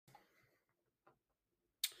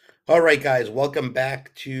All right, guys, welcome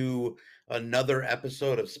back to another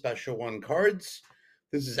episode of Special One Cards.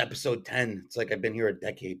 This is episode 10. It's like I've been here a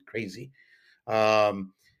decade. Crazy.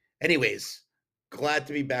 Um, anyways, glad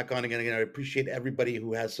to be back on again. I appreciate everybody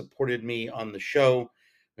who has supported me on the show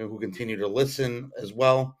and who continue to listen as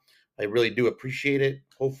well. I really do appreciate it.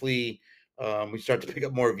 Hopefully, we start to pick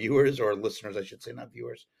up more viewers or listeners, I should say, not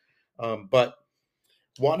viewers. But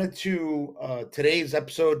wanted to today's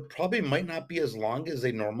episode probably might not be as long as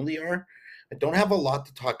they normally are. I don't have a lot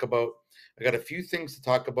to talk about. I got a few things to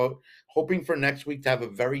talk about. Hoping for next week to have a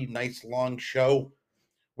very nice long show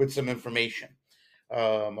with some information,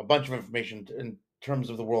 a bunch of information in terms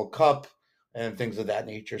of the World Cup and things of that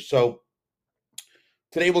nature. So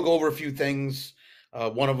today we'll go over a few things.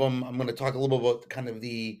 One of them, I'm going to talk a little bit about kind of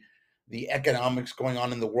the economics going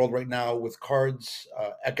on in the world right now with cards,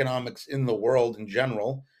 economics in the world in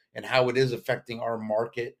general, and how it is affecting our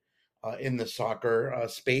market in the soccer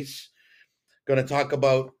space. Going to talk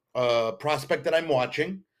about a prospect that I'm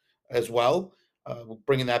watching as well.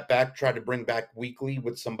 Bringing that back, try to bring back weekly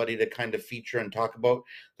with somebody to kind of feature and talk about.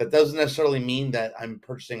 That doesn't necessarily mean that I'm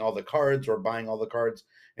purchasing all the cards or buying all the cards.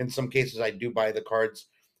 In some cases, I do buy the cards,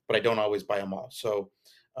 but I don't always buy them all. So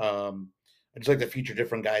I just like to feature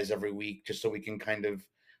different guys every week just so we can kind of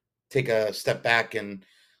take a step back and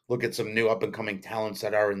look at some new up and coming talents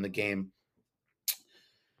that are in the game.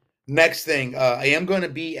 Next thing, I am going to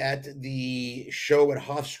be at the show at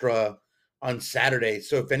Hofstra on Saturday.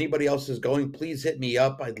 So if anybody else is going, please hit me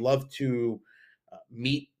up. I'd love to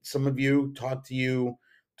meet some of you, talk to you,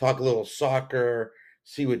 talk a little soccer,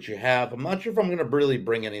 see what you have. I'm not sure if I'm going to really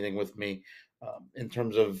bring anything with me in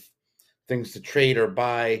terms of things to trade or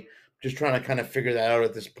buy. Just trying to kind of figure that out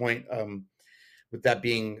at this point. With that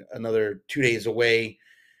being another 2 days away,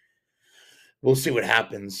 we'll see what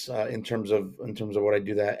happens in terms of what I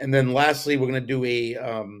do that. And then lastly, we're going to do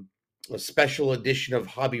a special edition of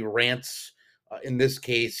Hobby Rants. In this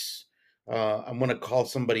case, I'm going to call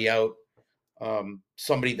somebody out,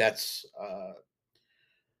 somebody that's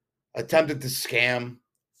attempted to scammed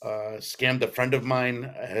a friend of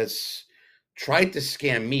mine, has tried to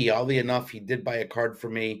scam me. Oddly enough, he did buy a card for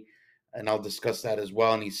me, and I'll discuss that as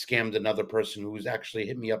well. And he scammed another person who's actually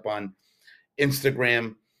hit me up on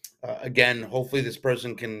Instagram. Again, hopefully this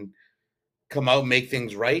person can come out, make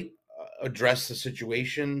things right, address the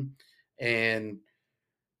situation, and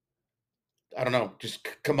I don't know, just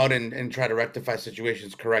come out and try to rectify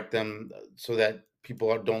situations, correct them, so that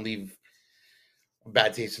people don't leave a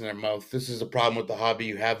bad taste in their mouth. This is a problem with the hobby.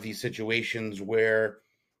 You have these situations where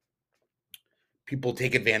people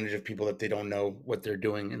take advantage of people that they don't know what they're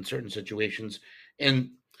doing in certain situations. And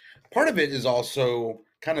part of it is also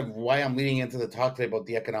kind of why I'm leading into the talk today about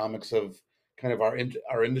the economics of kind of our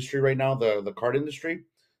industry right now, the card industry,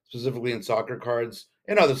 specifically in soccer cards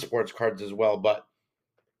and other sports cards as well. But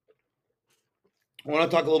I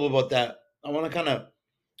want to talk a little bit about that. I want to kind of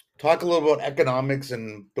talk a little about economics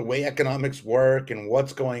and the way economics work and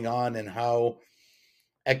what's going on and how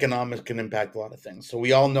economics can impact a lot of things. So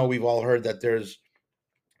we all know, we've all heard that there's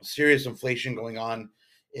serious inflation going on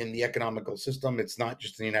in the economical system. It's not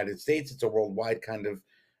just in the United States, it's a worldwide kind of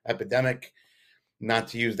epidemic. Not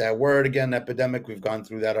to use that word again, epidemic, we've gone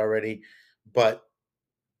through that already. But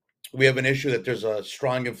we have an issue that there's a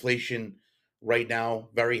strong inflation right now,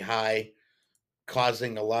 very high,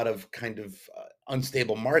 causing a lot of kind of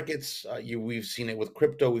unstable markets. We've seen it with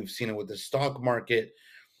crypto, we've seen it with the stock market.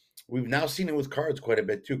 We've now seen it with cards quite a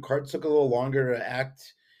bit too. Cards took a little longer to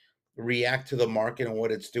react to the market and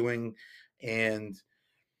what it's doing. And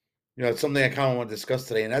it's something I kind of want to discuss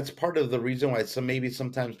today. And that's part of the reason why maybe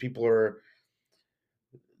sometimes people are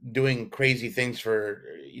doing crazy things for,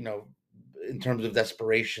 in terms of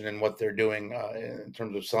desperation and what they're doing in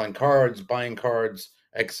terms of selling cards, buying cards,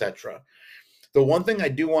 etc. The one thing I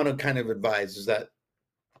do want to kind of advise is that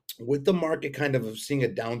with the market kind of seeing a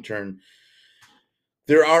downturn,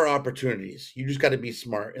 there are opportunities. You just got to be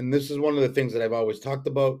smart. And this is one of the things that I've always talked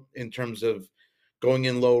about in terms of going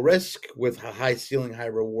in low risk with a high ceiling, high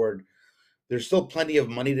reward. There's still plenty of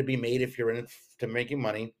money to be made if you're in it to making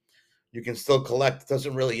money. You can still collect. It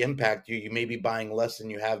doesn't really impact you. You may be buying less than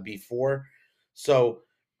you have before. So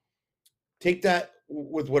take that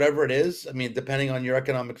with whatever it is. I mean, depending on your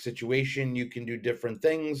economic situation, you can do different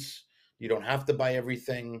things. You don't have to buy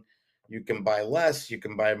everything. You can buy less, you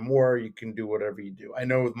can buy more, you can do whatever you do. I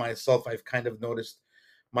know with myself, I've kind of noticed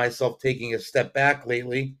myself taking a step back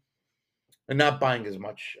lately and not buying as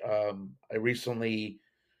much. I recently,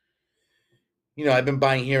 I've been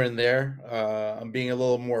buying here and there. I'm being a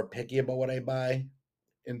little more picky about what I buy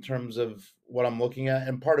in terms of what I'm looking at.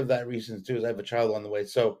 And part of that reason too is I have a child on the way.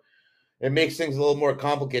 So It makes things a little more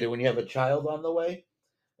complicated when you have a child on the way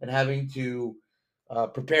and having to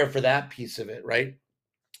prepare for that piece of it, right?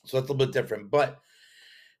 So that's a little bit different. But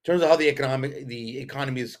in terms of how the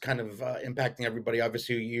economy is kind of impacting everybody,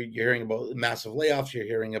 obviously you're hearing about massive layoffs. You're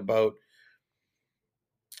hearing about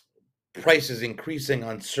prices increasing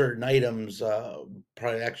on certain items.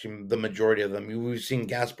 Probably actually the majority of them. We've seen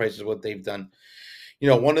gas prices what they've done.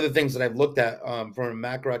 One of the things that I've looked at from a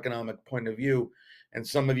macroeconomic point of view, and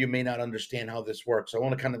some of you may not understand how this works. So I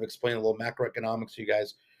want to kind of explain a little macroeconomics to you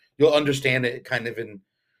guys. You'll understand it kind of in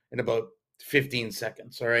about 15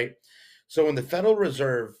 seconds. All right. So when the Federal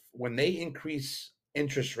Reserve, when they increase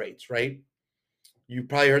interest rates, right? You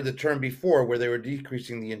probably heard the term before where they were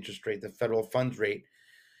decreasing the interest rate, the federal funds rate.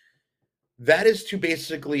 That is to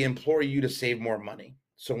basically implore you to save more money.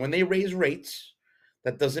 So when they raise rates,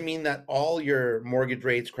 that doesn't mean that all your mortgage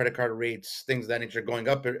rates, credit card rates, things of that nature going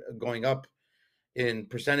up in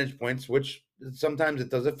percentage points, which sometimes it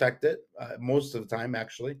does affect it, most of the time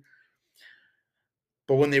actually.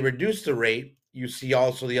 But when they reduce the rate, you see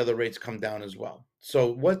also the other rates come down as well.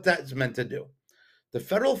 So what that's meant to do, the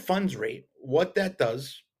federal funds rate, what that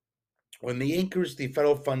does, when they increase the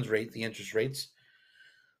federal funds rate, the interest rates,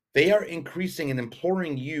 they are increasing and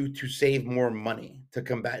imploring you to save more money to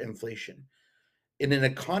combat inflation. In an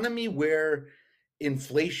economy where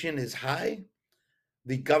inflation is high,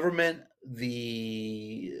 the government,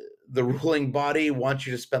 the ruling body wants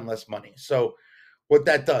you to spend less money. So what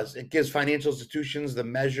that does, it gives financial institutions the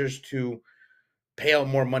measures to pay out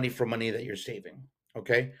more money for money that you're saving.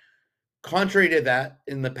 Okay. Contrary to that,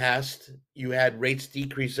 in the past, you had rates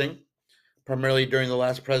decreasing. Primarily during the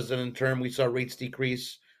last president term, we saw rates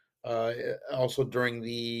decrease. Uh, Also during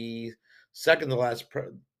the second to last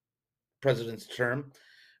president's term,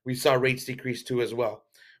 we saw rates decrease too as well.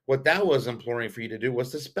 What that was imploring for you to do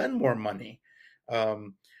was to spend more money,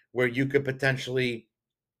 um, where you could potentially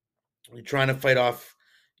you're trying to fight off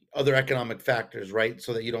other economic factors, right?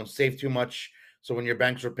 So that you don't save too much. So when your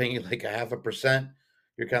banks are paying you like a 0.5%,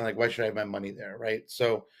 you're kind of like, why should I have my money there, right?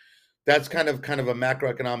 So that's kind of a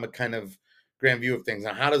macroeconomic kind of grand view of things.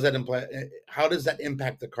 Now, how does that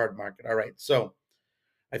impact the card market? All right, so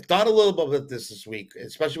I've thought a little bit about this week,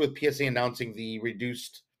 especially with PSA announcing the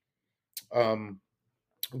reduced um,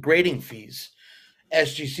 grading fees.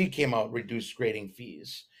 SGC came out, reduced grading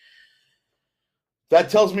fees. That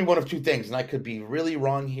tells me one of two things, and I could be really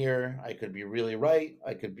wrong here. I could be really right.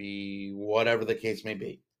 I could be whatever the case may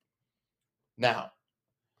be. Now,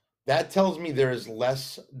 that tells me there is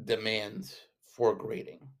less demand for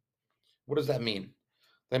grading. What does that mean?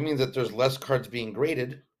 That means that there's less cards being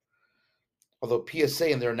graded, although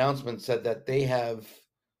PSA in their announcement said that they have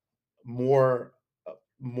more,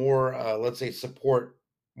 let's say, support,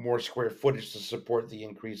 more square footage to support the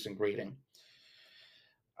increase in grading.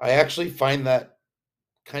 I actually find that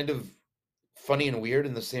kind of funny and weird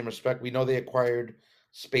in the same respect. We know they acquired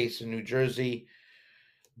space in New Jersey,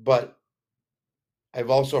 but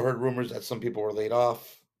I've also heard rumors that some people were laid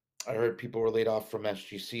off. I heard people were laid off from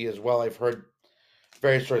SGC as well. I've heard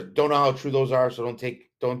various stories. Don't know how true those are, so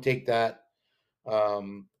don't take that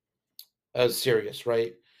um, as serious,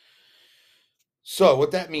 right? So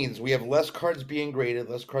what that means, we have less cards being graded,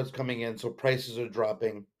 less cards coming in, so prices are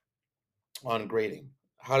dropping on grading.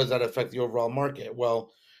 How does that affect the overall market?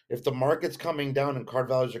 Well, if the market's coming down and card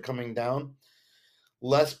values are coming down,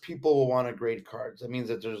 less people will want to grade cards. That means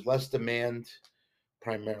that there's less demand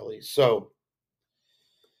primarily. So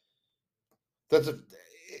that's a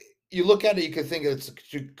you look at it, you could think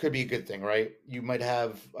it could be a good thing, right? You might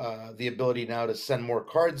have the ability now to send more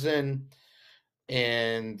cards in,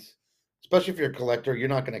 and especially if you're a collector, you're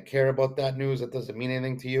not going to care about that news. That doesn't mean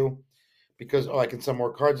anything to you because I can send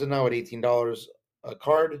more cards in now at $18 a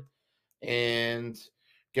card and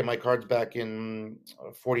get my cards back in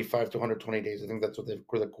 45 to 120 days. I think that's what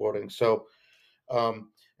they're quoting. So, and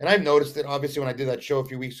I've noticed that obviously when I did that show a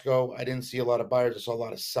few weeks ago, I didn't see a lot of buyers. I saw a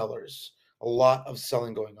lot of sellers, a lot of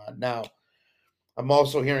selling going on. Now, I'm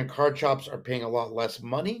also hearing card shops are paying a lot less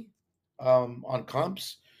money on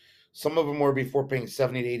comps. Some of them were before paying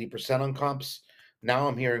 70 to 80% on comps. Now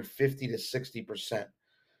I'm hearing 50 to 60%.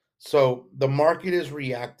 So the market is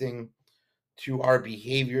reacting to our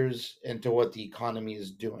behaviors and to what the economy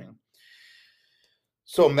is doing.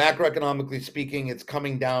 So macroeconomically speaking, it's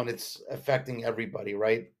coming down, it's affecting everybody,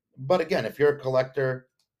 right? But again, if you're a collector,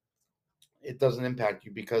 it doesn't impact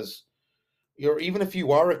you because even if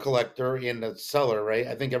you are a collector and a seller, right?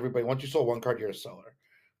 I think everybody, once you sold one card, you're a seller.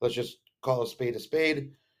 Let's just call a spade a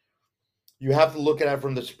spade. You have to look at it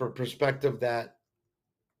from this perspective that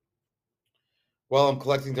well, I'm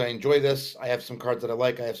collecting. I enjoy this. I have some cards that I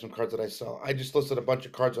like. I have some cards that I sell. I just listed a bunch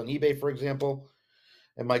of cards on eBay, for example,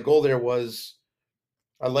 and my goal there was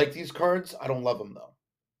I like these cards. I don't love them though.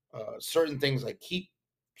 Certain things I keep,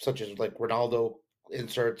 such as like Ronaldo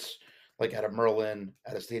inserts, like at a Merlin,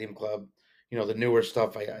 at a Stadium Club. The newer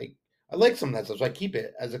stuff. I like some of that stuff, so I keep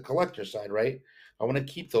it as a collector side, right? I want to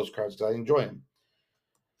keep those cards because I enjoy them.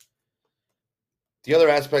 The other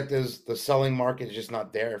aspect is the selling market is just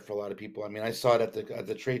not there for a lot of people. I mean, I saw it at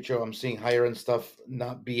the trade show. I'm seeing higher end stuff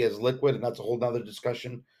not be as liquid, and that's a whole nother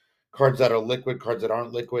discussion. Cards that are liquid, cards that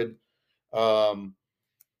aren't liquid. Um,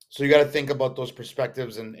 so you got to think about those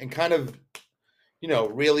perspectives and kind of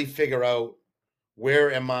really figure out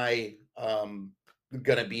where am I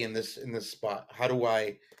gonna be in this spot. How do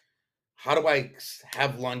I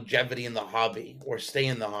have longevity in the hobby or stay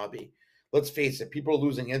in the hobby? Let's face it, people are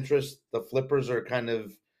losing interest. The flippers are kind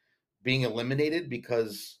of being eliminated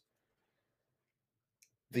because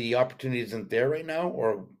the opportunity isn't there right now,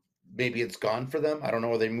 or maybe it's gone for them. I don't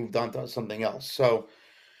know, or they moved on to something else. So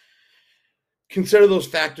consider those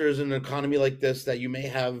factors in an economy like this, that you may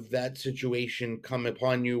have that situation come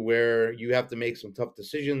upon you where you have to make some tough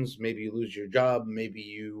decisions. Maybe you lose your job. Maybe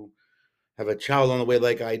you have a child on the way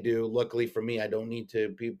like I do. Luckily for me, I don't need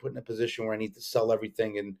to be put in a position where I need to sell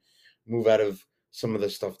everything and move out of some of the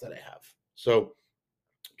stuff that I have. So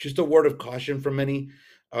just a word of caution for many.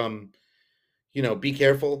 Um, be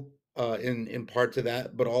careful in part to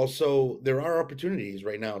that, but also there are opportunities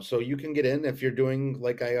right now. So you can get in if you're doing,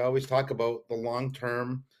 like I always talk about, the long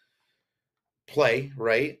term play,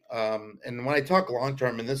 right? And when I talk long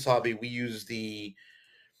term in this hobby, we use the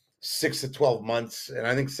 6 to 12 months, and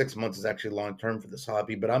I think 6 months is actually long term for this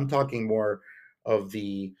hobby. But I'm talking more of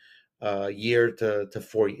the year to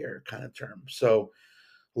 4 year kind of term. So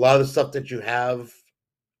a lot of the stuff that you have,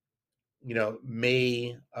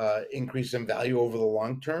 may increase in value over the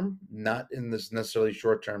long term, not in this necessarily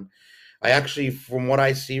short term. I actually, from what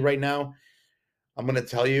I see right now, I'm going to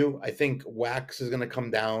tell you, I think wax is going to come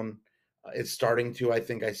down. It's starting to. I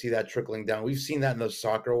think I see that trickling down. We've seen that in the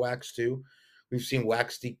soccer wax too. We've seen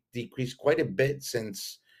wax decrease quite a bit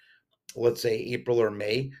since, let's say, April or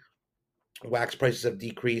May. Wax prices have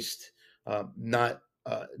decreased. Not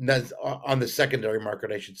on the secondary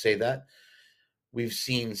market, I should say that. We've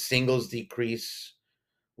seen singles decrease.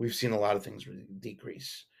 We've seen a lot of things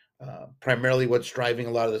decrease. Primarily, what's driving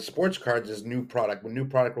a lot of the sports cards is new product. When new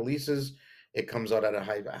product releases, it comes out at a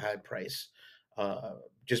high price,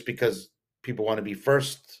 just because people want to be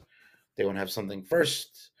first. They want to have something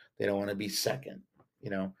first. They don't want to be second. You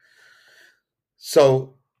know,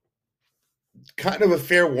 so kind of a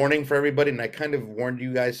fair warning for everybody, and I kind of warned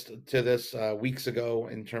you guys to this weeks ago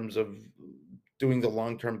in terms of doing the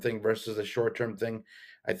long term thing versus the short term thing.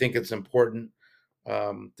 I think it's important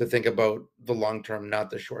to think about the long term, not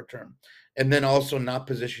the short term, and then also not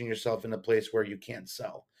position yourself in a place where you can't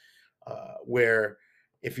sell. Where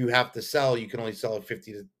if you have to sell, you can only sell at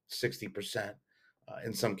 50 to 60%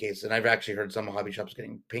 in some cases. And I've actually heard some hobby shops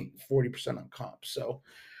getting 40% on comps. So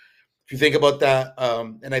if you think about that,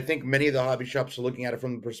 and I think many of the hobby shops are looking at it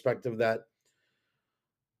from the perspective that,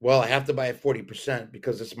 well, I have to buy at 40%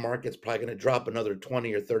 because this market's probably going to drop another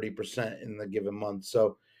 20 or 30% in the given month.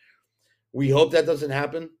 So we hope that doesn't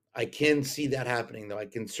happen. I can see that happening, though. I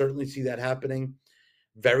can certainly see that happening.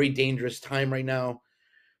 Very dangerous time right now.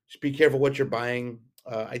 Just be careful what you're buying.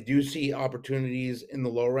 I do see opportunities in the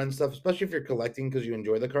lower end stuff, especially if you're collecting because you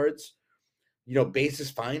enjoy the cards. Base is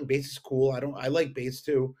fine. Base is cool. I like base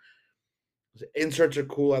too. Inserts are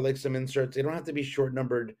cool. I like some inserts. They don't have to be short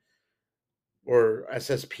numbered or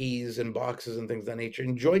SSPs and boxes and things of that nature.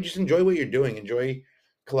 Just enjoy what you're doing. Enjoy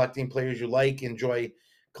collecting players you like. Enjoy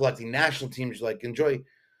collecting national teams you like. Enjoy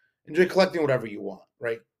collecting whatever you want,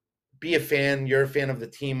 right? Be a fan. You're a fan of the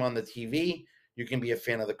team on the TV. You can be a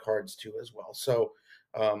fan of the cards too as well. So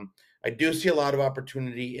I do see a lot of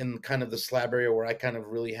opportunity in kind of the slab area where I kind of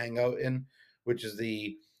really hang out in, which is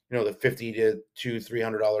the 50 to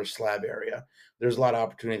 $300 slab area. There's a lot of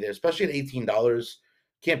opportunity there, especially at $18.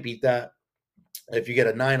 Can't beat that. If you get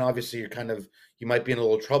a 9, obviously you might be in a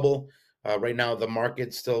little trouble. Right now, the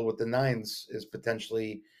market still with the 9s is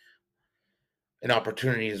potentially an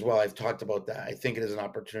opportunity as well. I've talked about that. I think it is an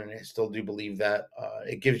opportunity. I still do believe that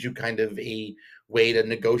it gives you kind of a way to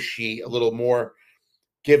negotiate a little more,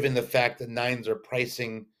 given the fact that 9s are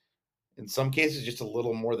pricing in some cases just a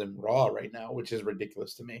little more than raw right now, which is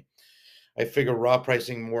ridiculous to me. I figure raw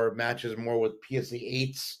pricing more matches more with PSA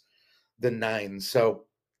 8s than 9s. So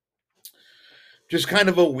just kind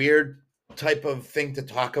of a weird type of thing to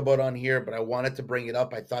talk about on here, but I wanted to bring it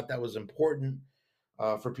up. I thought that was important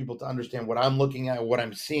for people to understand what I'm looking at, what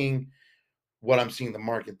I'm seeing. what I'm seeing the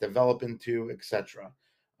market develop into, etc.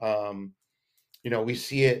 Um, we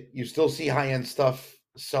see it. You still see high end stuff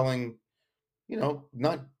selling.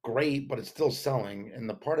 Not great, but it's still selling, and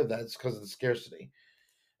the part of that is because of the scarcity.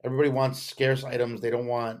 Everybody wants scarce items. They don't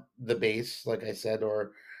want the base, like I said,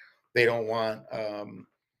 or they don't want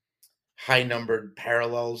high numbered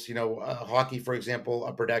parallels. Hockey, for example,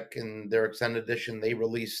 Upper Deck in their extended edition, they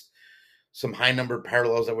released some high numbered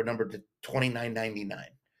parallels that were numbered to 29.99,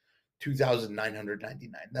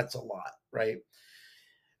 2,999. That's a lot, right?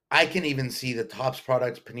 I can even see the Tops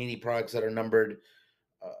products, Panini products that are numbered,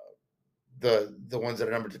 uh, the ones that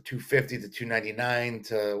are numbered to 250 to 299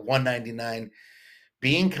 to 199,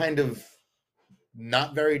 being kind of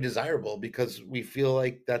not very desirable because we feel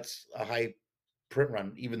like that's a high print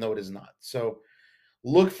run, even though it is not. So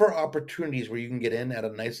look for opportunities where you can get in at a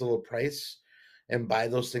nice little price and buy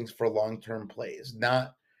those things for long-term plays.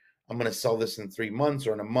 Not, I'm going to sell this in 3 months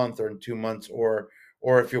or in a month or in 2 months, or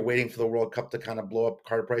if you're waiting for the World Cup to kind of blow up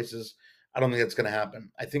card prices. I don't think that's going to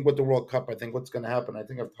happen. I think with the World Cup, I think what's going to happen, I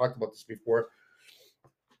think I've talked about this before,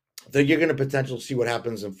 that you're going to potentially see what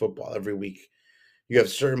happens in football every week. You have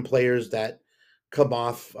certain players that come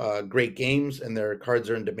off great games and their cards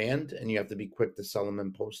are in demand, and you have to be quick to sell them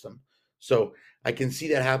and post them. So I can see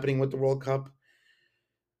that happening with the World Cup.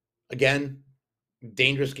 Again,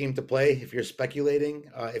 dangerous game to play if you're speculating.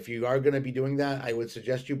 If you are going to be doing that, I would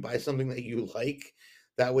suggest you buy something that you like.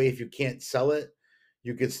 That way, if you can't sell it,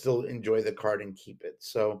 you could still enjoy the card and keep it.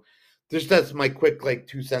 So, just that's my quick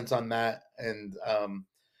 2 cents on that, and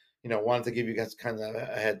wanted to give you guys kind of a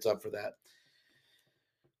heads up for that.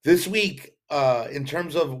 This week, in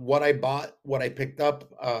terms of what I bought, what I picked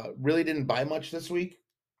up, really didn't buy much this week.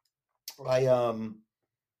 I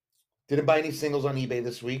didn't buy any singles on eBay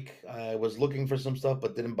this week. I was looking for some stuff,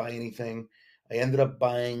 but didn't buy anything. I ended up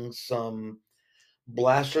buying some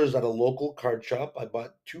blasters at a local card shop. I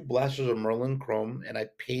bought 2 blasters of Merlin Chrome, and I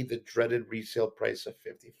paid the dreaded resale price of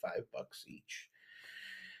 $55 each.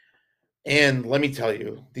 And let me tell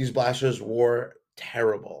you, these blasters were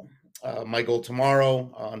terrible. My goal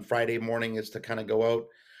tomorrow on Friday morning is to kind of go out,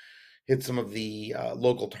 hit some of the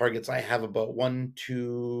local targets. I have about one,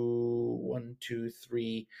 two,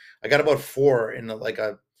 three. I got about 4 in a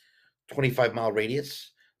 25-mile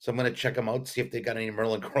radius. So I'm going to check them out, see if they got any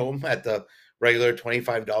Merlin Chrome at the regular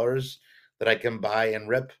 $25 that I can buy and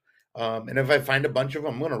rip. And if I find a bunch of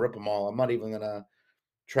them, I'm going to rip them all. I'm not even going to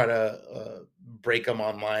try to break them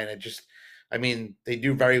online. They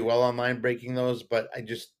do very well online breaking those, but I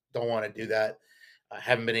just don't want to do that. I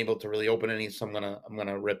haven't been able to really open any, so I'm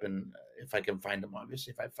gonna rip, and if I can find them,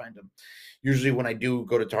 obviously, if I find them. Usually, when I do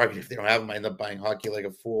go to Target, if they don't have them, I end up buying hockey like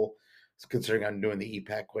a fool. Considering I'm doing the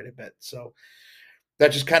e-pack quite a bit, so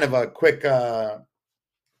that's just kind of a quick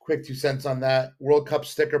 2 cents on that. World Cup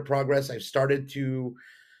sticker progress. I've started to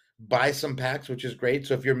buy some packs, which is great.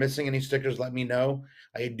 So if you're missing any stickers, let me know.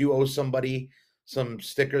 I do owe somebody some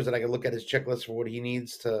stickers that I can look at his checklist for what he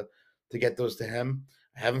needs to get those to him.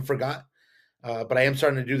 I haven't forgot, but I am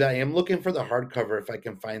starting to do that. I am looking for the hardcover if I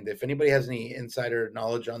can find it. If anybody has any insider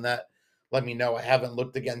knowledge on that, let me know. I haven't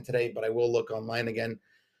looked again today, but I will look online again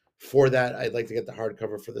for that. I'd like to get the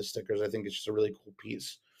hardcover for the stickers. I think it's just a really cool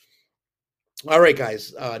piece. All right,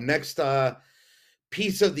 guys. Next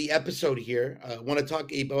piece of the episode here. I want to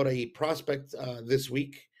talk about a prospect this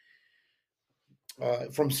week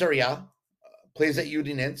from Serie A, plays at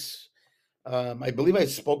Udinese. I believe I've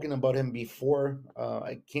spoken about him before.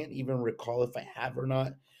 I can't even recall if I have or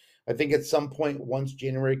not. I think at some point, once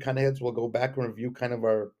January kind of hits, we'll go back and review kind of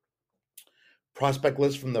our prospect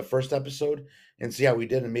list from the first episode and see how we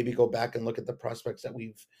did, and maybe go back and look at the prospects that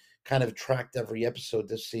we've kind of tracked every episode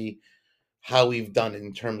to see how we've done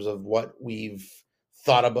in terms of what we've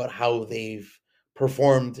thought about how they've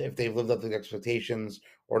performed, if they've lived up to the expectations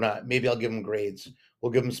or not. Maybe I'll give them grades.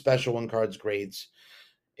 We'll give them special one cards grades.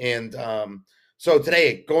 And so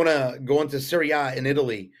today, going to Serie A in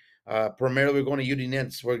Italy. Primarily, we're going to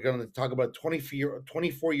Udinese. We're going to talk about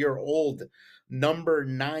 24-year-old number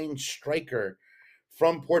 9 striker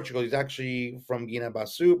from Portugal. He's actually from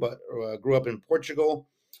Guinea-Bissau, but grew up in Portugal.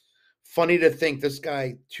 Funny to think this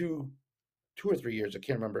guy, 2 or 3 years, I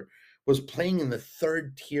can't remember, was playing in the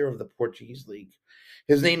 3rd tier of the Portuguese league.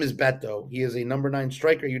 His name is Beto. He is a number 9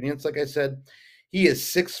 striker. Udinese, like I said, he is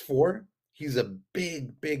 6'4". He's a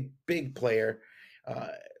big, big, big player.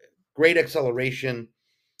 Great acceleration.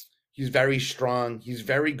 He's very strong. He's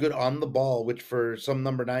very good on the ball, which for some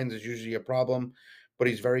number 9s is usually a problem, but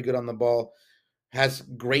he's very good on the ball. Has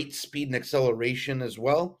great speed and acceleration as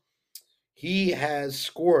well. He has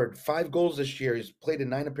scored 5 goals this year. He's played in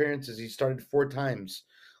 9 appearances. He started 4 times.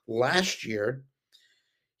 Last year,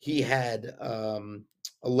 He had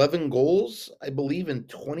 11 goals, I believe, in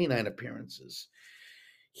 29 appearances.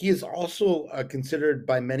 He is also considered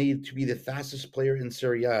by many to be the fastest player in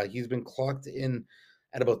Serie A. He's been clocked in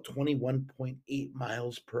at about 21.8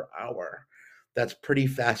 miles per hour. That's pretty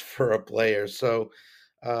fast for a player. So,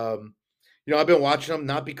 um, I've been watching him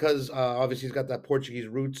not because obviously he's got that Portuguese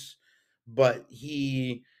roots, but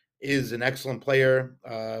he is an excellent player.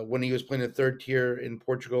 When he was playing the third tier in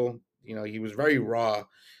Portugal, he was very raw.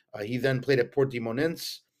 He then played at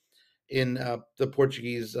Portimonense in the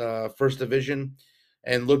Portuguese first division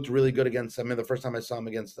and looked really good against. I mean, the first time I saw him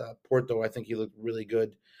against Porto, I think he looked really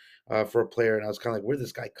good for a player, and I was kind of like, where did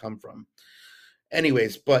this guy come from?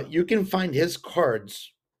 Anyways, but you can find his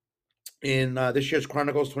cards in this year's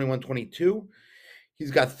Chronicles 21-22.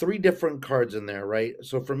 He's got 3 different cards in there, right?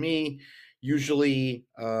 So for me, usually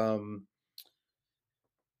the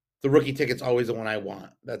rookie ticket's always the one I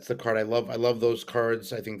want. That's the card I love. I love those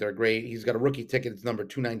cards. I think they're great. He's got a rookie ticket. It's number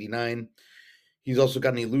 299. He's also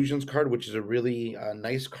got an illusions card, which is a really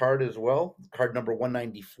nice card as well. Card number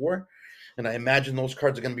 194. And I imagine those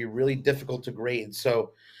cards are going to be really difficult to grade.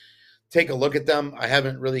 So take a look at them. I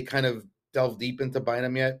haven't really kind of delved deep into buying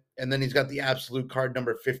them yet. And then he's got the absolute card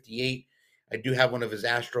number 58. I do have one of his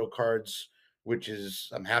Astro cards, which is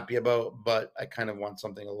I'm happy about, but I kind of want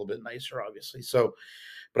something a little bit nicer, obviously. So,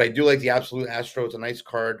 but I do like the absolute Astro. It's a nice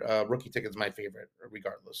card. Rookie ticket's my favorite,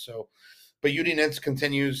 regardless. So, but Udinese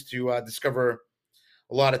continues to discover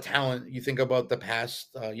a lot of talent. You think about the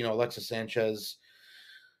past, Alexis Sanchez,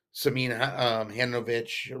 Samin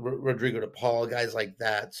Handanovic, Rodrigo De Paul, guys like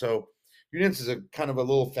that. So Udinese is a kind of a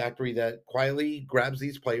little factory that quietly grabs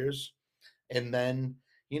these players and then,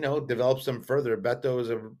 develops them further. Beto is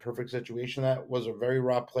a perfect situation. That was a very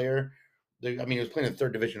raw player. He was playing in the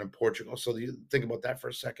third division in Portugal. So you think about that for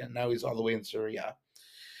a second. Now he's all the way in Serie A.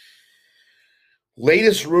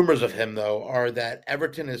 Latest rumors of him, though, are that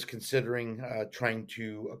Everton is considering trying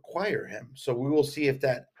to acquire him. So we will see if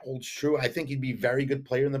that holds true. I think he'd be a very good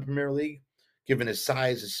player in the Premier League, given his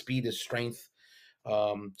size, his speed, his strength.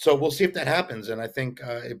 So we'll see if that happens, and I think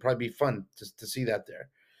it'd probably be fun to see that there.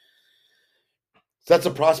 So that's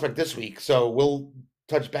a prospect this week. So we'll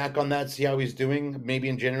touch back on that, see how he's doing. Maybe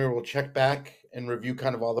in January we'll check back and review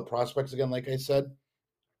kind of all the prospects again, like I said.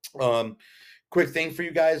 Quick thing for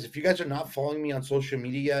you guys. If you guys are not following me on social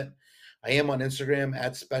media yet, I am on Instagram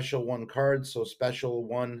at Special One Cards. So Special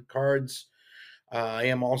One Cards. I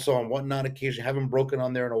am also on Whatnot occasionally. Haven't broken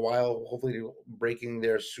on there in a while. Hopefully breaking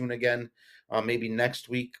there soon again. Maybe next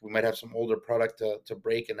week. We might have some older product to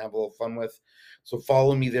break and have a little fun with. So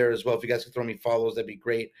follow me there as well. If you guys can throw me follows, that'd be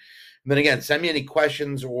great. And then again, send me any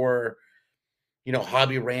questions or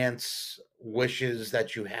hobby rants, wishes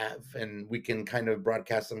that you have, and we can kind of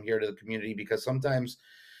broadcast them here to the community, because sometimes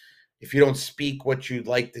if you don't speak what you'd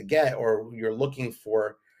like to get or you're looking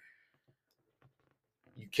for,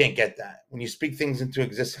 you can't get that. When you speak things into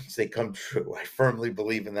existence, they come true. I firmly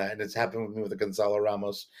believe in that, and it's happened with me with the Gonzalo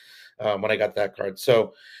Ramos when I got that card.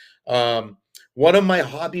 So one of my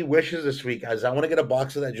hobby wishes this week is I want to get a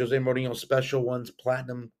box of that Jose Mourinho Special Ones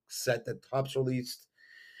Platinum set that Topps released.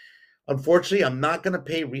 Unfortunately, I'm not going to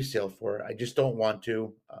pay resale for it. I just don't want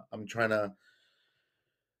to. I'm trying to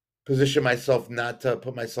position myself not to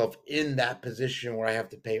put myself in that position where I have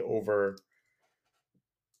to pay over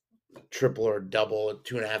triple or double,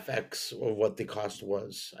 2.5x of what the cost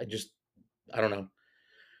was. I don't know.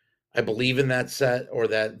 I believe in that set or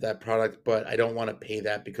that product, but I don't want to pay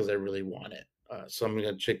that because I really want it. So I'm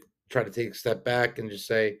going to try to take a step back and just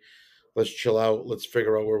say, let's chill out. Let's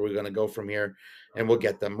figure out where we're going to go from here, and we'll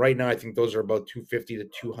get them. Right now, I think those are about $250 to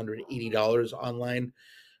 $280 online.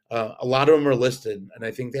 A lot of them are listed, and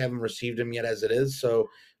I think they haven't received them yet as it is. So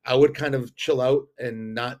I would kind of chill out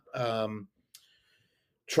and not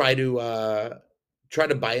try to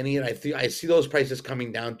buy any. I see those prices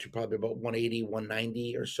coming down to probably about 180,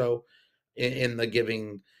 190 or so in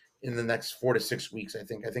the next 4 to 6 weeks. I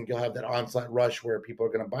think you'll have that onslaught rush where people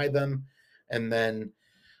are going to buy them, and then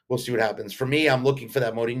we'll see what happens. For me, I'm looking for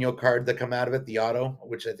that Mourinho card to come out of it, the auto,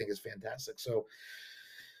 which I think is fantastic. So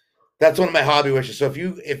that's one of my hobby wishes. So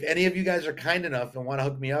if any of you guys are kind enough and want to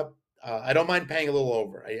hook me up, I don't mind paying a little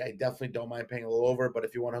over. I definitely don't mind paying a little over. But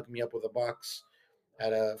if you want to hook me up with a box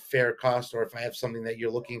at a fair cost, or if I have something that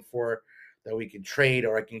you're looking for that we can trade,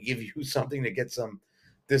 or I can give you something to get some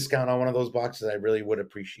discount on one of those boxes, I really would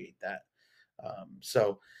appreciate that.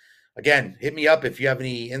 So again, hit me up if you have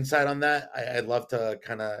any insight on that. I'd love to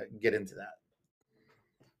kind of get into that.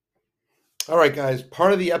 All right, guys.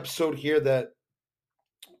 Part of the episode here that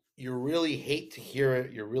you really hate to hear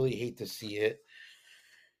it, you really hate to see it,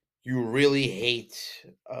 you really hate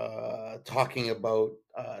talking about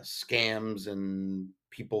scams and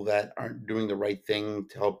people that aren't doing the right thing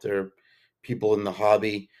to help their people in the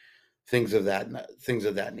hobby, things of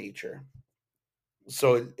that nature.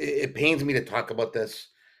 So it pains me to talk about this.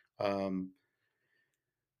 Um,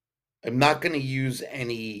 I'm not going to use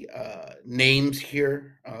any names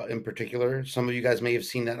here in particular. Some of you guys may have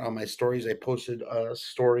seen that on my stories. I posted a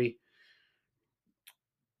story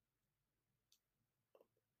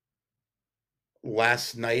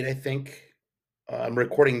last night, I think. I'm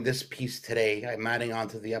recording this piece today. I'm adding on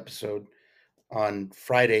to the episode on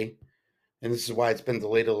Friday. And this is why it's been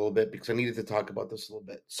delayed a little bit because I needed to talk about this a little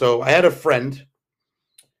bit. So I had a friend.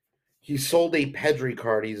 He sold a Pedri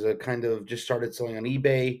card. He's a kind of just started selling on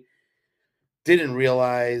eBay. Didn't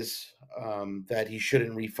realize that he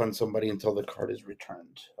shouldn't refund somebody until the card is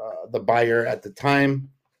returned. The buyer at the time,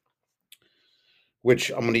 which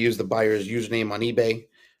I'm going to use the buyer's username on eBay,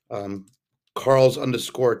 Carl's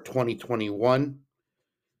underscore 2021,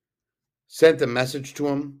 sent a message to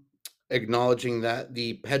him acknowledging that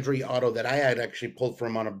the Pedri auto that I had actually pulled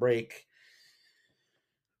from on a break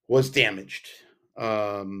was damaged.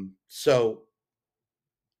 So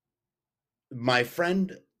my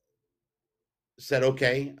friend said,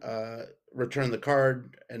 okay, return the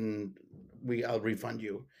card and I'll refund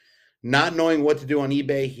you. Not knowing what to do on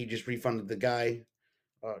eBay, he just refunded the guy,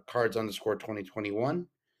 cards underscore 2021,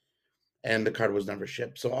 and the card was never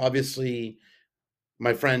shipped. So obviously,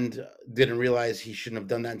 my friend didn't realize he shouldn't have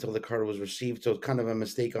done that until the card was received. So it's kind of a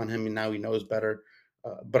mistake on him, and now he knows better.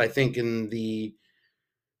 But I think in the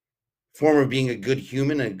form of being a good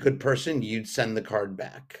human, a good person, you'd send the card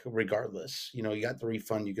back regardless. You know, you got the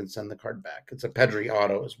refund, you can send the card back. It's a Pedri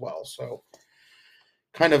auto as well. So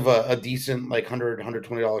kind of a decent, like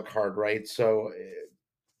 $120 card, right? So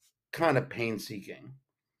kind of painstaking.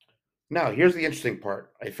 Now, here's the interesting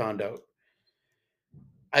part I found out.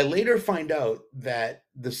 I later find out that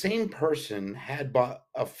the same person had bought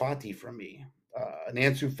a Fati from me, an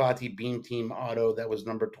Ansu Fati Beam Team auto that was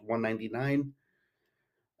number 199.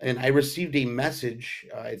 And I received a message.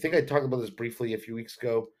 I think I talked about this briefly a few weeks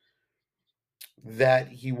ago that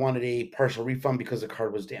he wanted a partial refund because the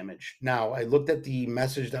card was damaged. Now, I looked at the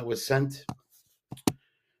message that was sent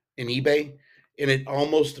in eBay, and it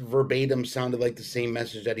almost verbatim sounded like the same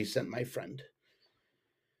message that he sent my friend,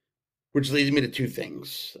 which leads me to two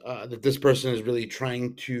things. That this person is really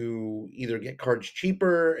trying to either get cards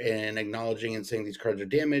cheaper and acknowledging and saying these cards are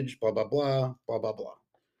damaged, blah, blah, blah, blah, blah, blah.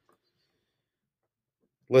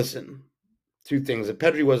 Listen, two things. If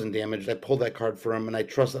Pedri wasn't damaged, I pulled that card for him, and I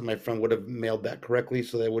trust that my friend would have mailed that correctly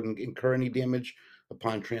so they wouldn't incur any damage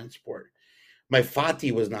upon transport. My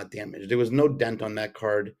Fati was not damaged. There was no dent on that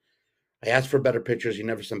card. I asked for better pictures. He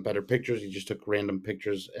never sent better pictures. He just took random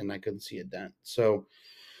pictures, and I couldn't see a dent. So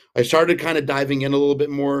I started kind of diving in a little bit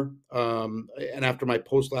more. And after my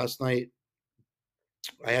post last night,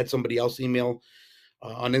 I had somebody else email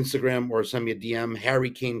on Instagram or send me a DM. Harry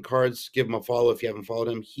Kane Cards, give him a follow if you haven't followed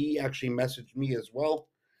him. He actually messaged me as well.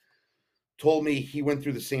 Told me he went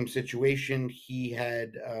through the same situation. He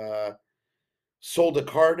had sold a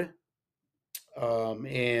card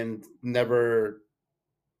and never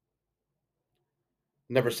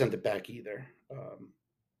sent it back either.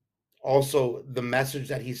 Also, the message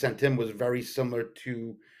that he sent him was very similar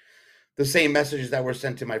to the same messages that were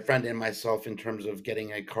sent to my friend and myself in terms of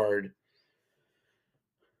getting a card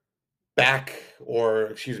back, or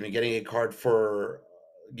excuse me, getting a card for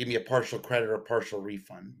give me a partial credit or partial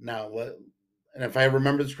refund. Now, and if I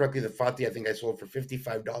remember this correctly, the Fati I think I sold for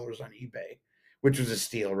 $55 on eBay, which was a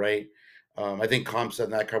steal, right? I think comps on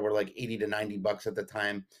that card were like 80 to 90 bucks at the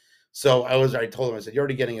time. So I told him, I said, you're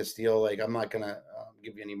already getting a steal. Like, I'm not going to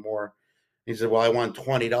give you any more. He said, well, I want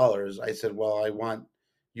 $20. I said, well, I want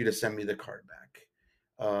you to send me the card back.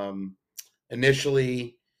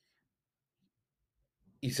 Initially,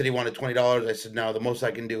 he said he wanted $20. I said, no, the most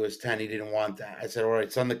I can do is 10. He didn't want that. I said, all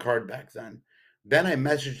right, send the card back then. Then I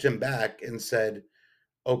messaged him back and said,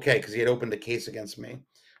 okay, because he had opened a case against me.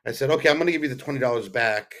 I said, okay, I'm going to give you the $20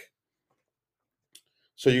 back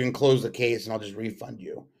so you can close the case and I'll just refund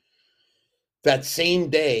you. That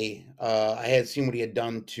same day, I had seen what he had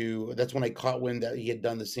done that's when I caught wind that he had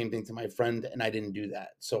done the same thing to my friend, and I didn't do that.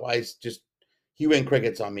 So he went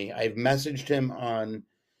crickets on me. I've messaged him on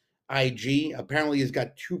IG. Apparently, he's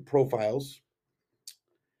got two profiles.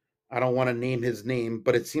 I don't want to name his name,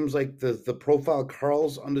 but it seems like the profile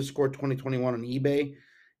Carl's underscore 2021 on eBay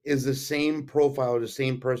is the same profile, the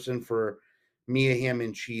same person for Mia Ham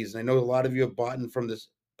and Cheese. And I know a lot of you have bought from this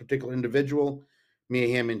particular individual, Mia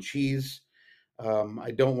Ham and Cheese.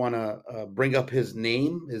 I don't want to bring up his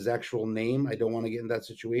name, his actual name. I don't want to get in that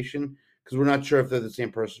situation because we're not sure if they're the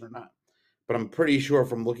same person or not. But I'm pretty sure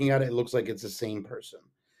from looking at it, it looks like it's the same person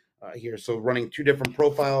here. So running two different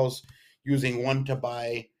profiles, using one to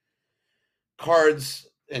buy cards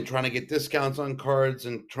and trying to get discounts on cards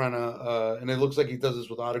and trying to, and it looks like he does this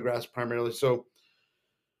with autographs primarily. So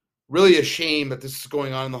really a shame that this is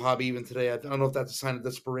going on in the hobby even today. I don't know if that's a sign of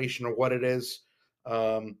desperation or what it is.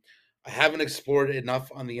 Um, I haven't explored it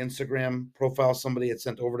enough on the Instagram profile somebody had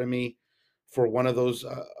sent over to me for one of those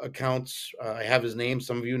accounts. I have his name.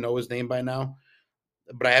 Some of you know his name by now,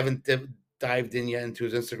 but I haven't dived in yet into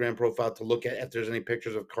his Instagram profile to look at if there's any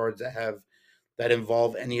pictures of cards that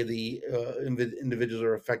involve any of the individuals that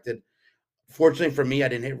are affected. Fortunately for me, I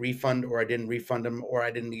didn't hit refund, or I didn't refund him, or I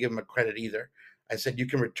didn't give him a credit either. I said you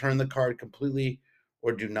can return the card completely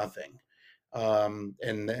or do nothing, and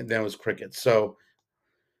then it was crickets. So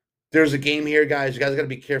there's a game here, guys. You guys got to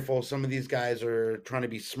be careful. Some of these guys are trying to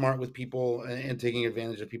be smart with people and taking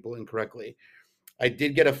advantage of people incorrectly. I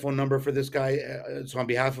did get a phone number for this guy, so on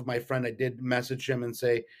behalf of my friend, I did message him and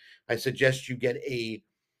say, I suggest you get a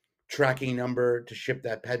tracking number to ship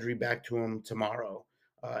that Pedri back to him tomorrow.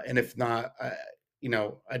 And if not,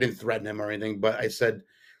 I didn't threaten him or anything, but I said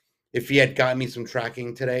if he had gotten me some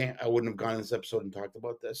tracking today, I wouldn't have gone in this episode and talked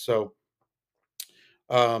about this. So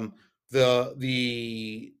um,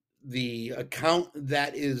 the account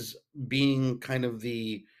that is being kind of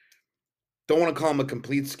the, don't want to call him a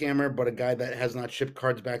complete scammer, but a guy that has not shipped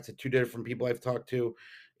cards back to two different people I've talked to,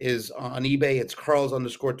 is on eBay. It's Carl's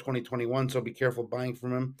underscore 2021. So be careful buying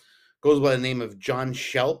from him. Goes by the name of John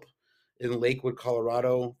Shelp in Lakewood,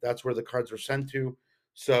 Colorado. That's where the cards were sent to.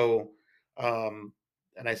 So, and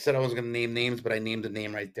I said I wasn't going to name names, but I named the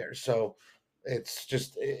name right there. So it's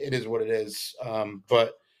just, it is what it is.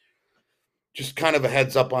 But just kind of a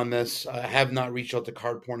heads up on this. I have not reached out to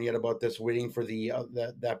Card Porn yet about this. Waiting for the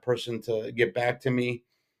that person to get back to me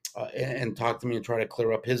and talk to me and try to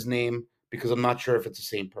clear up his name, because I'm not sure if it's the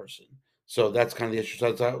same person. So that's kind of the issue.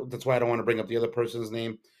 So that's why I don't want to bring up the other person's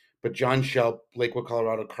name. But John Shelp, Lakewood,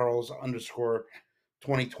 Colorado, Carl's underscore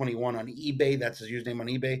 2021 on eBay. That's his username on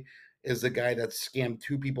eBay. Is the guy that scammed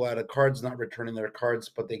two people out of cards, not returning their cards,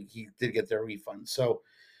 but he did get their refund. So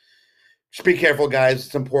just be careful, guys.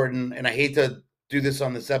 It's important. And I hate to do this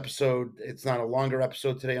on this episode. It's not a longer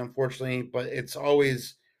episode today, unfortunately, but it's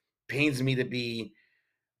always pains me to be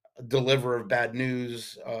a deliverer of bad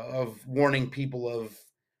news, of warning people of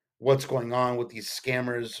what's going on with these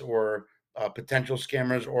scammers, or potential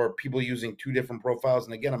scammers, or people using two different profiles.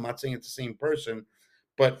 And again, I'm not saying it's the same person,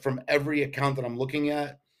 but from every account that I'm looking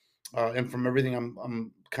at, and from everything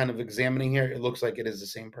I'm kind of examining here, it looks like it is the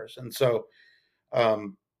same person. So,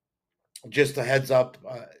 um, just a heads up,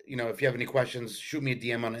 if you have any questions, shoot me a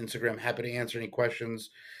DM on Instagram. Happy to answer any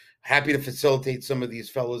questions. Happy to facilitate some of these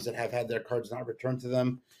fellows that have had their cards not returned to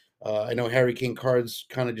them. I know Harry King Cards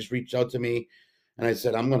kind of just reached out to me, and I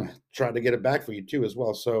said I'm going to try to get it back for you too as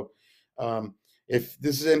well. So um, if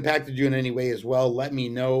this has impacted you in any way as well, let me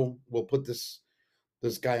know. We'll put this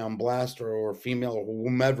guy on blast, or female, or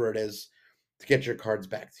whomever it is, to get your cards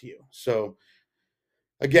back to you. So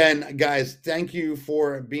again, guys, thank you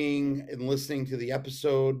for being and listening to the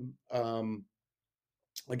episode.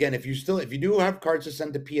 Again, if you do have cards to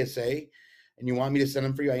send to PSA and you want me to send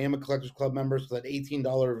them for you, I am a Collectors Club member, so that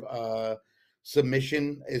 $18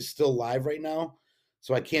 submission is still live right now.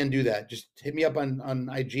 So I can do that. Just hit me up on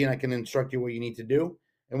IG and I can instruct you what you need to do,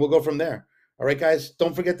 and we'll go from there. All right, guys.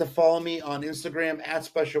 Don't forget to follow me on Instagram at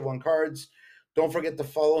Special One Cards. Don't forget to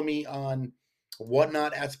follow me on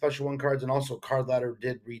Whatnot at Special One Cards, and also Card Ladder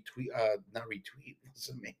did retweet, not retweet.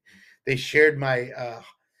 Listen to me. They shared my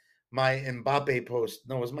Mbappe post.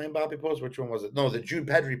 No, was my Mbappe post? Which one was it? No, the Jude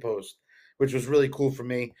Pedri post, which was really cool for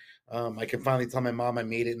me. I can finally tell my mom I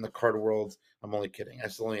made it in the card world. I'm only kidding. I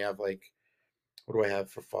still only have what do I have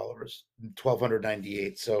for followers?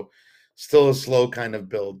 1,298. So still a slow kind of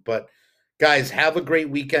build. But guys, have a great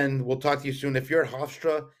weekend. We'll talk to you soon. If you're at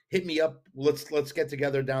Hofstra, hit me up. Let's get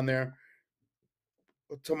together down there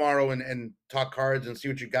tomorrow and talk cards and see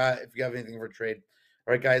what you got, if you have anything for trade.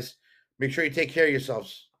 All right, guys. Make sure you take care of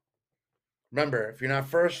yourselves. Remember, if you're not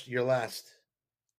first, you're last.